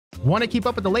Want to keep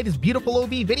up with the latest beautiful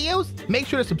OB videos? Make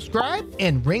sure to subscribe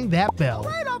and ring that bell. All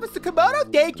right, Officer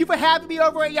Komodo, thank you for having me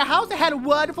over at your house. I had a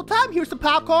wonderful time. Here's some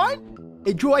popcorn.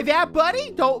 Enjoy that,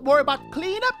 buddy. Don't worry about the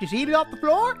cleanup. Just eat it off the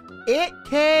floor. It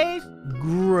tastes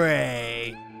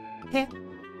great.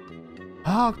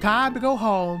 Oh, time to go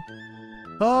home.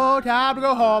 Oh, time to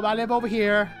go home. I live over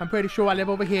here. I'm pretty sure I live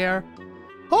over here.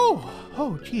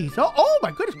 Oh, geez. Oh,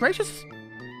 my goodness gracious.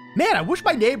 Man, I wish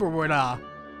my neighbor would,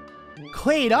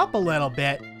 clean up a little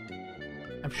bit.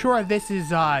 I'm sure this is,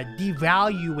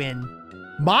 devaluing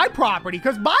my property,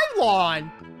 because my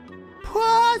lawn,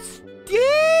 pristine.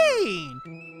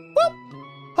 Whoop.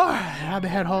 All right, I'm gonna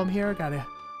head home here. Gotta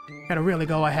really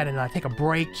go ahead and take a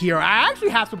break here. I actually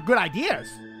have some good ideas.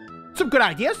 Some good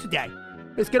ideas today.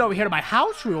 Let's get over here to my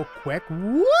house real quick.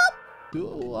 Whoop.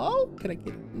 Oh, can I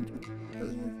get...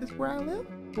 Is this where I live?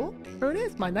 Well, here it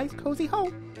is, my nice cozy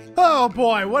home. Oh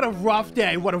boy, what a rough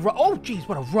day. Oh geez,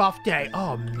 what a rough day.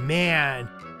 Oh man.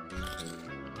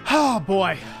 Oh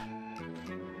boy.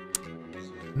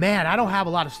 Man, I don't have a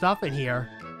lot of stuff in here.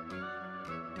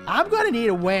 I'm gonna need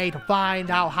a way to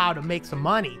find out how to make some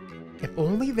money. If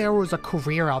only there was a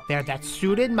career out there that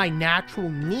suited my natural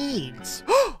needs.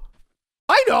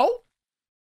 I know!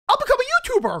 I'll become a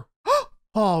YouTuber!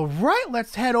 All right,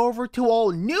 let's head over to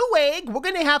old Newegg. We're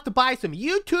gonna have to buy some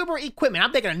YouTuber equipment.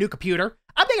 I'm thinking a new computer.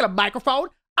 I'm thinking a microphone.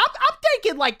 I'm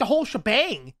thinking like the whole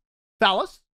shebang,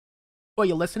 fellas. Are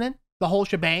you listening? The whole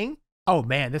shebang? Oh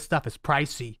man, this stuff is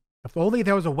pricey. If only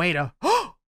there was a way to...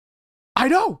 I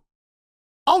know!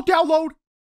 I'll download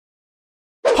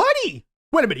Honey!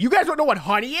 Wait a minute, you guys don't know what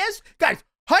Honey is? Guys,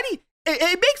 Honey,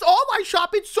 it makes all my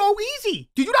shopping so easy.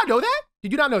 Did you not know that?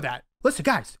 Did you not know that? Listen,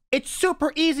 guys, it's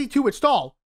super easy to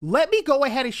install. Let me go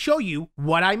ahead and show you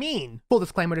what I mean. Full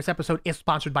disclaimer, this episode is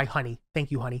sponsored by Honey. Thank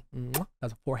you, Honey.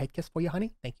 That's a forehead kiss for you,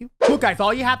 Honey. Thank you. Look, guys,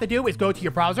 all you have to do is go to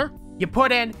your browser. You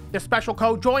put in the special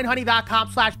code,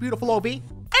 joinhoney.com/beautifulob.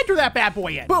 Enter that bad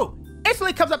boy in. Boom.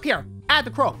 Instantly comes up here. Add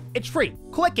the Chrome. It's free.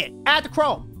 Click it. Add the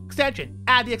Chrome. Extension.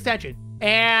 Add the extension.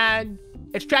 And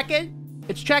it's checking.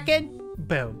 It's checking.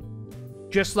 Boom.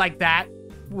 Just like that.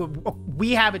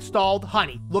 We have installed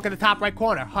Honey. Look at the top right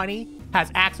corner. Honey has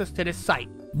access to this site.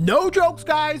 No jokes,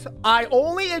 guys. I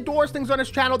only endorse things on this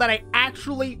channel that I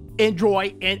actually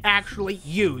enjoy and actually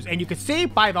use. And you can see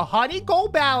by the Honey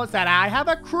gold balance that I have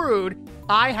accrued,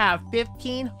 I have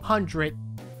 1,500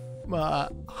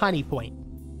 Honey point.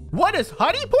 What is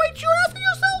Honey points, you're asking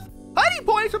yourself? Honey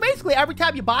points are basically every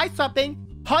time you buy something,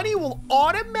 Honey will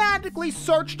automatically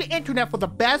search the internet for the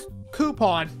best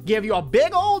coupons, give you a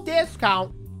big old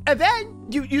discount, and then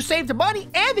you save the money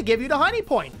and they give you the Honey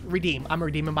point. Redeem. I'm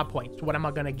redeeming my points. What am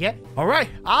I gonna get? All right,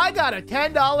 I got a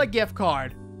 $10 gift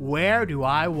card. Where do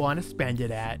I want to spend it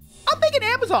at? I'm thinking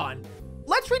Amazon.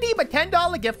 Let's redeem a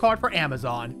 $10 gift card for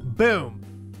Amazon. Boom.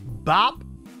 Bop.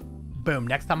 Boom.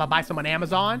 Next time I buy some on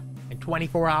Amazon in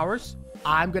 24 hours,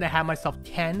 I'm gonna have myself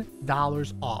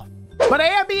 $10 off. But I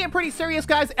am being pretty serious,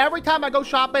 guys. Every time I go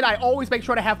shopping, I always make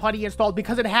sure to have Honey installed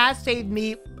because it has saved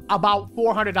me about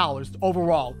 $400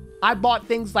 overall. I bought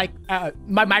things like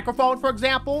my microphone, for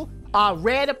example,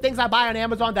 random things I buy on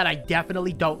Amazon that I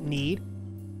definitely don't need,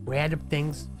 random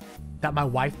things that my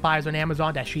wife buys on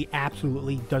Amazon that she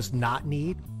absolutely does not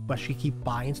need, but she keeps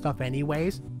buying stuff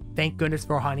anyways. Thank goodness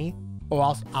for Honey, or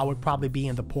else I would probably be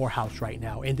in the poorhouse right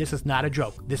now. And this is not a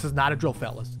joke. This is not a drill,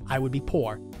 fellas. I would be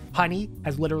poor. Honey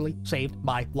has literally saved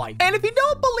my life. And if you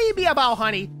don't believe me about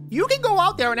Honey, you can go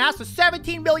out there and ask the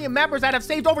 17 million members that have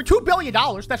saved over $2 billion.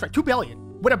 That's right, $2 billion.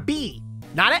 With a B.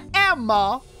 Not an M,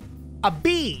 a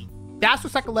B. That's the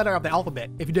second letter of the alphabet,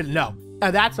 if you didn't know.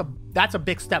 And that's a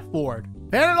big step forward.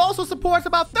 And it also supports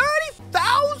about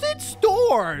 30,000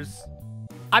 stores.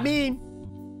 I mean,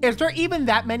 is there even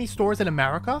that many stores in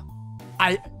America?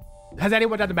 Has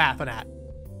anyone done the math on that?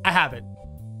 I haven't.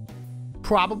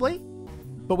 Probably.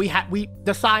 But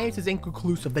the science is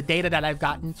inconclusive. The data that I've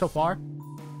gotten so far,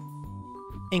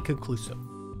 inconclusive.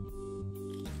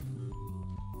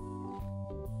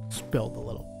 Spilled a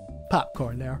little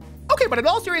popcorn there. Okay, but in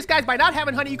all seriousness, guys, by not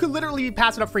having Honey, you could literally be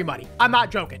passing up free money. I'm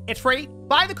not joking. It's free.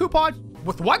 Buy the coupons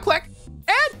with one click,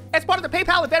 and it's part of the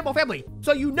PayPal and Venmo family.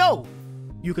 So you know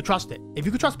you can trust it. If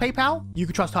you can trust PayPal, you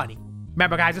can trust Honey.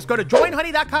 Remember, guys, let's go to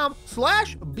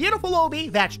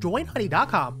joinhoney.com/beautifulob. That's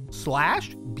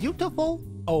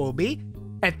joinhoney.com/beautifulob.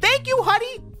 And thank you,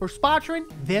 Honey, for sponsoring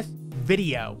this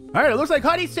video. All right, it looks like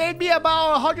Honey saved me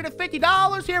about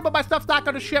 $150 here, but my stuff's not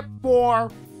going to ship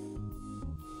for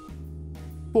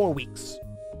 4 weeks.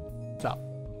 So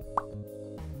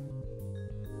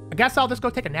I guess I'll just go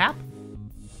take a nap.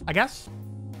 I guess.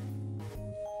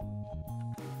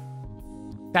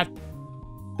 That's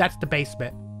the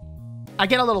basement. I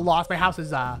get a little lost. My house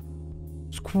is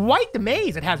it's quite the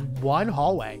maze. It has one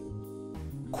hallway.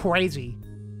 Crazy.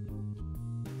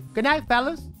 Good night,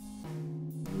 fellas.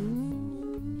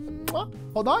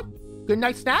 Hold on. Good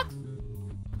night, snacks.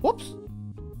 Whoops.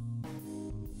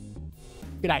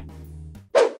 Good night.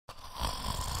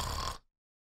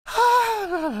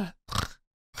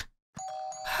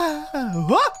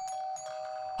 What?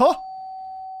 Huh?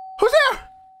 Who's there?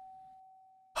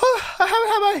 I haven't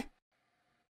had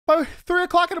my 3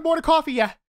 o'clock in the morning coffee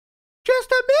yet.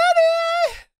 Just a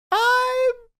minute.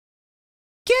 I'm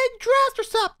getting dressed or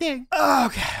something.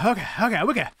 Okay.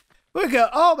 We go.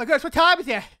 Oh my gosh, what time is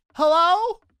it?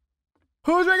 Hello?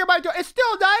 Who's ringing my door? It's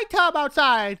still nighttime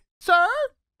outside. Sir?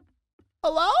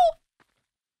 Hello?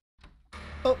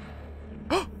 Oh.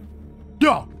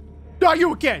 No, not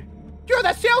you again. You're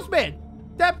that salesman.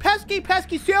 That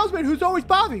pesky salesman who's always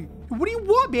bothering you. What do you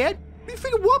want, man? What do you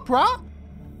think you want, bro?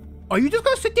 Are you just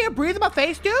gonna sit there and breathe in my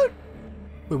face, dude?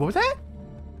 Wait, what was that?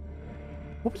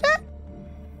 What was that?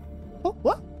 Oh,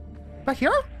 what? Back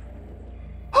here?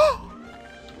 Oh!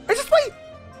 Is this my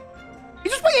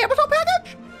Amazon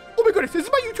package? Oh my goodness, is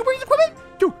this my YouTuber's equipment?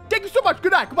 Dude, thank you so much.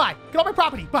 Good night, goodbye. Get off my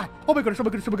property. Bye. Oh my goodness.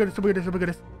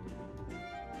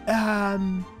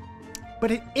 But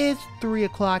it is 3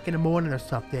 o'clock in the morning or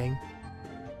something.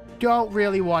 Don't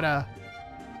really wanna...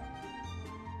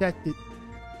 You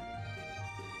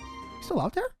still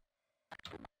out there?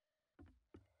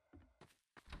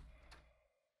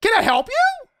 Can I help you?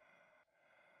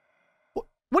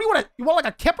 What do you want? You want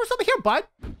like a tip or something? Here, bud.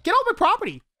 Get off my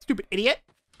property, stupid idiot.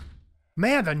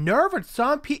 Man, the nerve of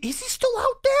some people. Is he still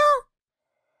out there?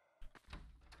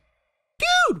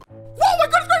 Dude! Oh my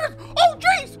goodness! Oh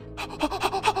jeez!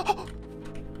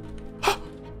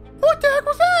 What the heck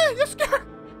was that? You're scared.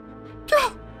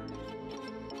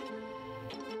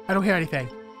 I don't hear anything.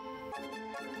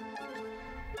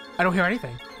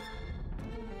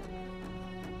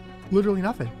 Literally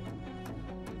nothing.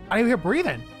 I don't even hear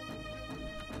breathing.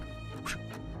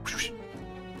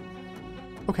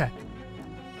 Okay.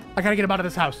 I gotta get him out of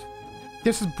this house.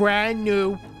 This is brand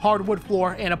new hardwood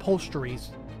floor and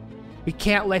upholsteries. We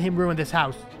can't let him ruin this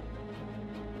house.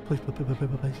 Please.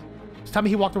 Just tell me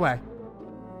he walked away.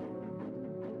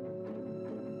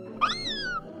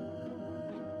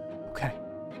 Okay.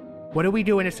 What do we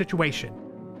do in a situation?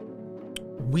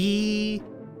 We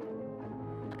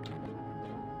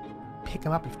pick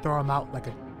him up and throw him out like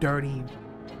a dirty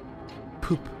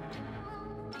poop.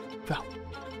 Fell.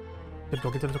 Go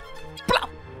get to the...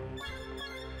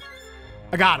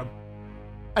 I got him.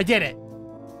 I did it.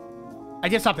 I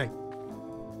did something.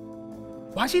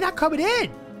 Why is he not coming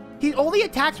in? He only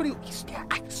attacks when he's...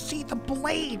 I can see the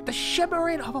blade. The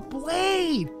shimmering of a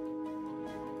blade.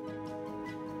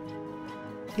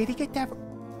 Did he get that?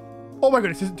 Oh my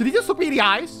goodness. Did he just look me in the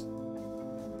eyes?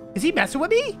 Is he messing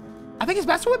with me? I think he's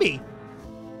messing with me.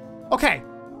 Okay.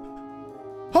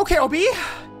 Okay, OB.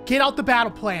 Get out the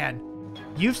battle plan.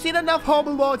 You've seen enough Home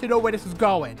Alone to know where this is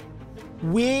going.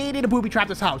 We need to booby trap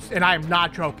this house, and I am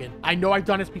not joking. I know I've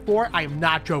done this before. I am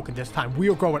not joking this time.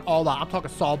 We are going all out. I'm talking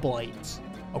saw blades,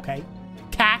 okay?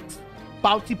 Tacks,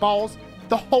 bouncy balls,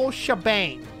 the whole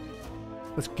shebang.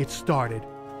 Let's get started.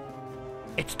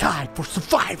 It's time for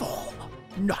survival.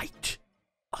 Night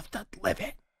of the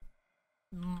Living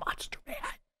Monster Man.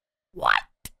 What?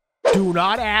 Do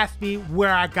not ask me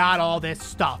where I got all this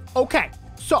stuff. Okay,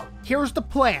 so here's the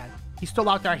plan. He's still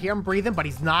out there. I hear him breathing, but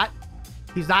he's not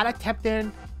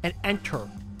attempting an enter.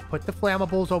 Put the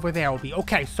flammables over there. Will be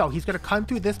okay. So he's gonna come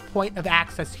through this point of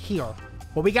access here.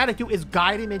 What we gotta do is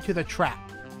guide him into the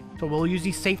trap. So we'll use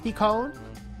the safety cone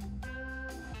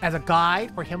as a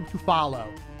guide for him to follow.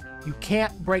 You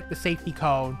can't break the safety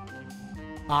cone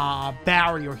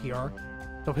barrier here.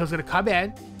 So he's gonna come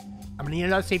in. I'm gonna need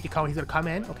another safety cone. He's gonna come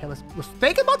in. Okay, let's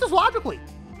think about this logically.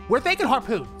 We're thinking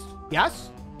harpoons.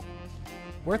 Yes?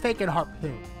 We're thinking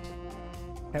harpoons.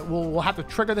 And we'll have to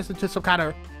trigger this into some kind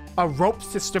of a rope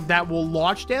system that will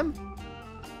launch them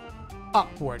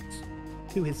upwards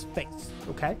to his face.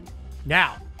 Okay?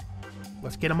 Now,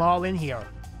 let's get them all in here.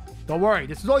 Don't worry,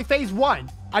 this is only phase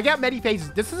 1. I got many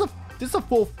phases. This is a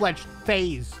full-fledged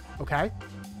phase. Okay?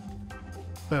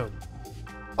 Boom.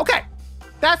 Okay.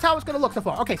 That's how it's gonna look so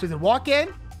far. Okay, so he's gonna walk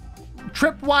in.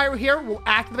 Tripwire here will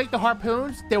activate the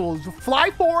harpoons. They will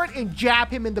fly forward and jab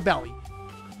him in the belly.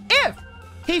 If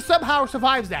he somehow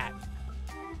survives that,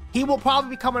 he will probably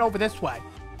be coming over this way.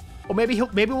 Or maybe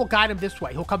we'll guide him this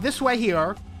way. He'll come this way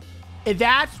here. And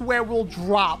that's where we'll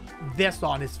drop this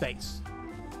on his face.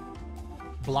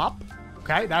 Blop.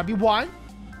 Okay, that'll be one.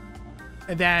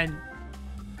 And then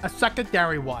a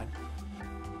secondary one.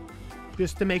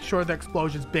 Just to make sure the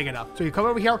explosion's big enough. So you come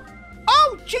over here,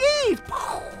 Oh, jeez!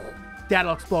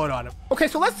 That'll explode on him. Okay,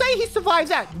 so let's say he survives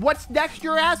that. What's next,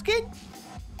 you're asking?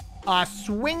 A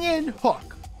swinging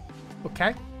hook.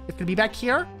 Okay, it's gonna be back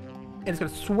here, and it's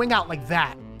gonna swing out like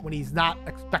that when he's not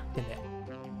expecting it.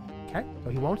 Okay, so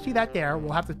he won't see that there.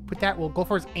 We'll have to put that, we'll go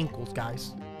for his ankles,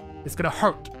 guys. It's gonna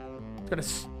hurt. It's gonna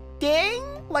sting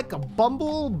like a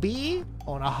bumblebee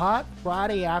on a hot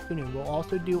Friday afternoon. We'll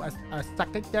also do a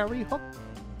secondary hook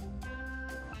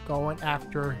going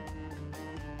after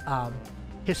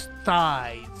his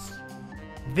thighs.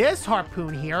 This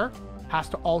harpoon here has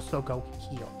to also go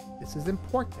here. This is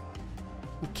important.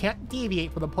 We can't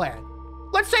deviate from the plan.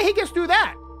 Let's say he gets through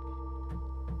that.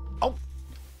 Oh.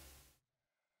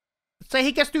 Let's say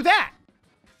he gets through that.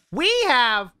 We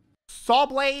have saw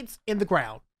blades in the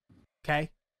ground. Okay?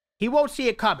 He won't see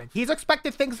it coming. He's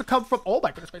expected things to come from... Oh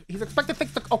my goodness. He's expected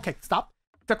things to... Okay, stop.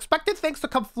 He's expected things to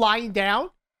come flying down.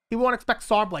 He won't expect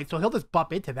saw blades, so he'll just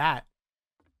bump into that.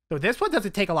 So this one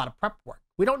doesn't take a lot of prep work.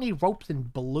 We don't need ropes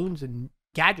and balloons and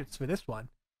gadgets for this one.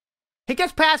 He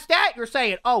gets past that, you're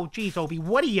saying, oh, geez, Obi,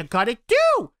 what are you gonna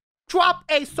do? Drop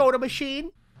a soda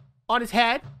machine on his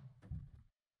head.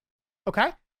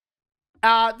 Okay.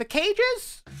 The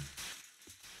cages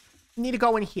need to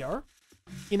go in here.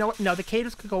 You know what? No, the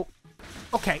cages could go...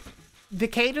 Okay. The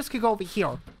cages could go over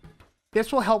here.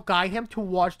 This will help guide him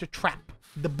towards the trap.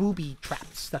 The booby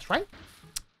traps. That's right.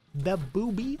 The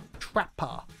booby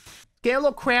trapper. Get a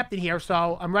little cramped in here,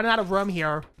 so I'm running out of room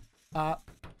here.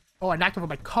 Oh, I knocked over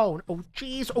my cone. Oh,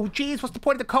 jeez. Oh, jeez. What's the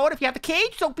point of the cone if you have the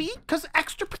cage? So be because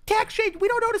extra protection. We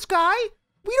don't know this guy.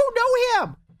 We don't know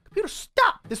him. Computer,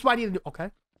 stop. This is what I need to do.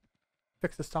 Okay.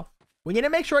 Fix this stuff. We need to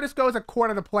make sure this goes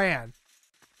according to plan.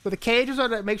 So the cages are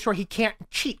to make sure he can't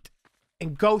cheat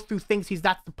and go through things he's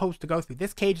not supposed to go through.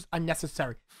 This cage is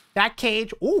unnecessary. That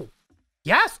cage. Oh,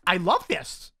 yes. I love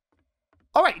this.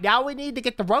 All right. Now we need to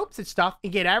get the ropes and stuff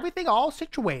and get everything all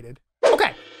situated.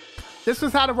 Okay. This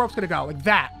is how the rope's going to go. Like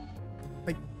that.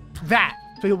 Like that.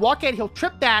 So he'll walk in. He'll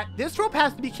trip that. This rope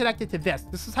has to be connected to this.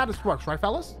 This is how this works. Right,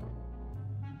 fellas?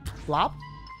 Flop.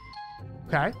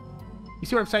 Okay. You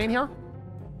see what I'm saying here?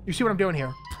 You see what I'm doing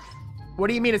here? What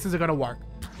do you mean this isn't going to work?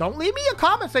 Don't leave me a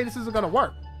comment saying this isn't going to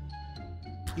work.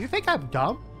 You think I'm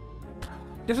dumb?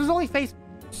 This is only phase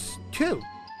 2.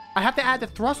 I have to add the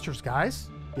thrusters, guys.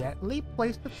 Gently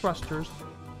place the thrusters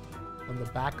on the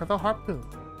back of the harpoon.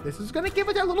 This is going to give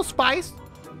it that little spice,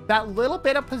 that little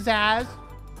bit of pizzazz,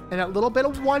 and that little bit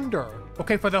of wonder.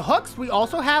 Okay, for the hooks, we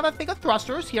also have a thing of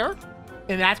thrusters here,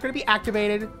 and that's going to be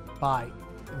activated by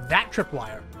that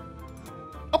tripwire.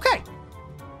 Okay,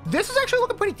 this is actually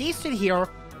looking pretty decent here.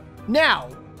 Now,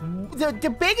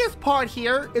 the biggest part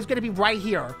here is going to be right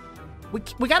here.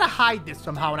 We got to hide this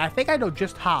somehow, and I think I know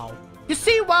just how. You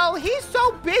see, while he's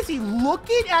so busy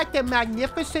looking at the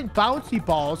magnificent bouncy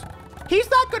balls, he's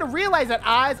not going to realize that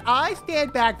as I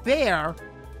stand back there,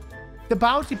 the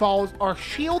bouncy balls are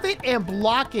shielded and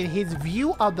blocking his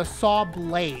view of the saw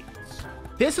blades.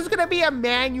 This is going to be a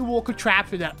manual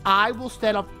contraption that I will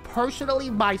set up personally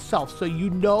myself, so you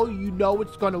know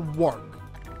it's going to work.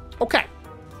 Okay,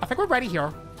 I think we're ready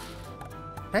here.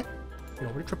 Okay, get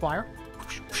over the tripwire.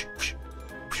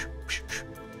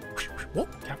 Whoa,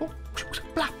 careful.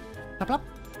 Blop, blop, blop.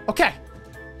 Okay,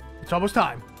 it's almost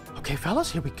time. Okay,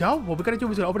 fellas, here we go. What we're going to do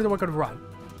is going to open the door, we're going to run.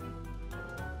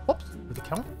 Whoops, did it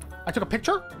count? I took a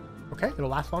picture. Okay, it'll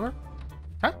last longer.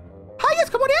 Okay. Hi, yes,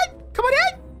 come on in. Come on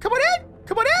in. Come on in.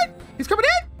 Come on in. He's coming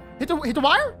in. Hit the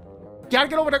wire. Gotta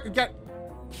get over there. Get.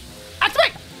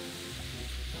 Activate.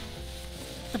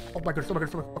 Oh my goodness. Oh my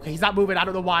goodness. Okay, he's not moving. I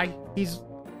don't know why. He's.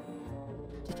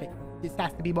 Okay, this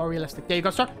has to be more realistic. There you go,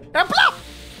 sir. And bluff.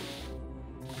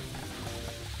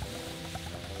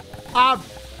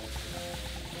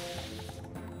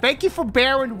 Thank you for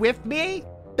bearing with me,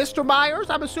 Mr. Myers.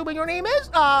 I'm assuming your name is.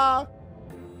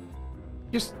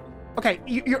 Just okay.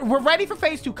 We're ready for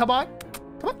phase 2. Come on,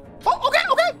 come on. Oh, okay,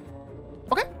 okay,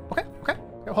 okay, okay, okay.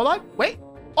 Hold on. Wait.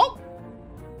 Oh,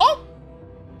 oh.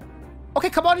 Okay,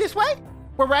 come on this way.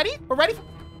 We're ready. We're ready.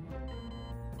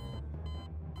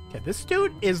 Okay, this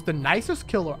dude is the nicest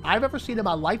killer I've ever seen in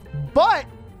my life, but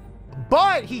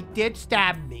he did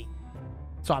stab me,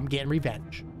 so I'm getting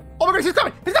revenge. Oh my goodness, he's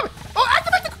coming. He's coming. Oh,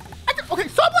 activate the. Okay,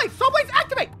 saw blades. Saw blades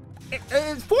activate.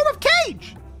 It's form of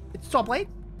cage. It's saw blade.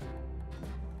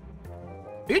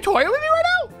 Are you toying with me right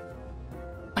now?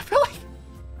 I feel like...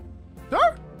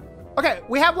 Sir? Okay,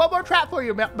 we have one more trap for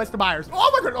you, Mr. Myers.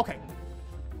 Oh my goodness, okay.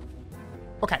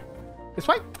 Okay, this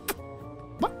way.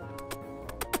 What?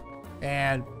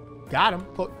 And got him.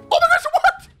 Oh my gosh, it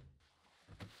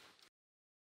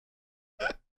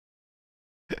worked!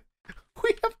 We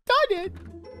have done it.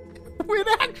 It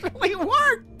actually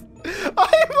worked.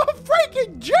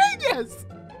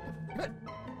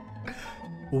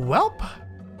 Welp,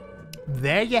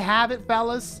 there you have it,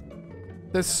 fellas.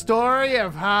 The story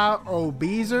of how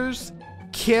Obesers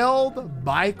killed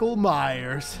Michael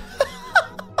Myers.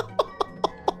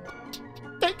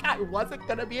 Think I wasn't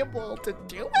gonna be able to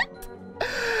do it?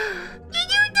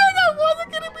 Did you think I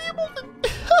wasn't gonna be able to?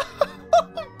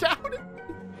 Who doubted me?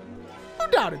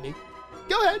 Who doubted me?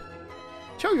 Go ahead,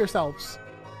 show yourselves.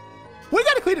 We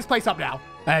gotta clean this place up now.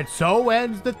 And so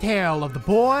ends the tale of the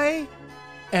boy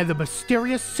and the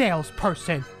mysterious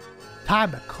salesperson.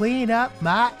 Time to clean up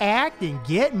my act and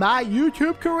get my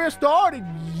YouTube career started.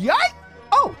 Yikes!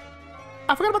 Oh,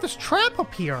 I forgot about this trap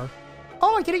up here.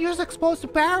 Oh, I didn't use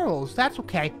explosive barrels. That's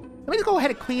okay. Let me just go ahead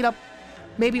and clean up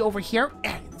maybe over here.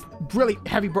 It's really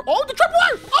heavy. Oh, the trap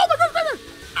wire! Oh my goodness!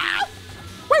 Ah!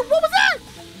 Wait, what was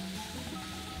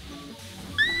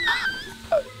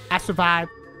that? I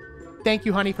survived. Thank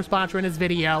you, honey, for sponsoring this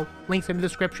video. Links in the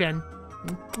description.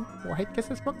 More hate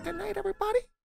kisses book tonight, everybody.